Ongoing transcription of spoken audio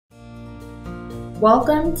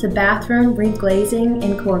Welcome to Bathroom Reglazing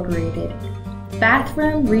Incorporated.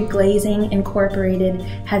 Bathroom Reglazing Incorporated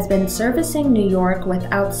has been servicing New York with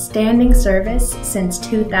outstanding service since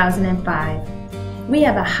 2005. We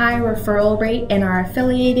have a high referral rate and are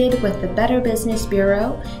affiliated with the Better Business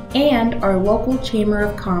Bureau and our local Chamber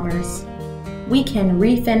of Commerce. We can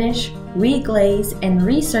refinish, reglaze, and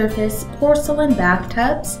resurface porcelain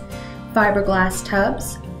bathtubs, fiberglass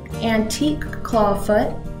tubs, antique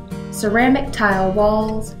clawfoot, ceramic tile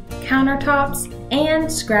walls, countertops,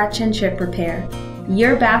 and scratch and chip repair.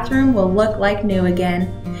 Your bathroom will look like new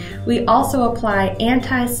again. We also apply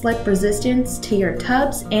anti-slip resistance to your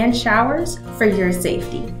tubs and showers for your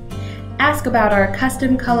safety. Ask about our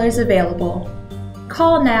custom colors available.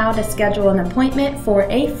 Call now to schedule an appointment for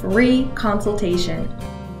a free consultation.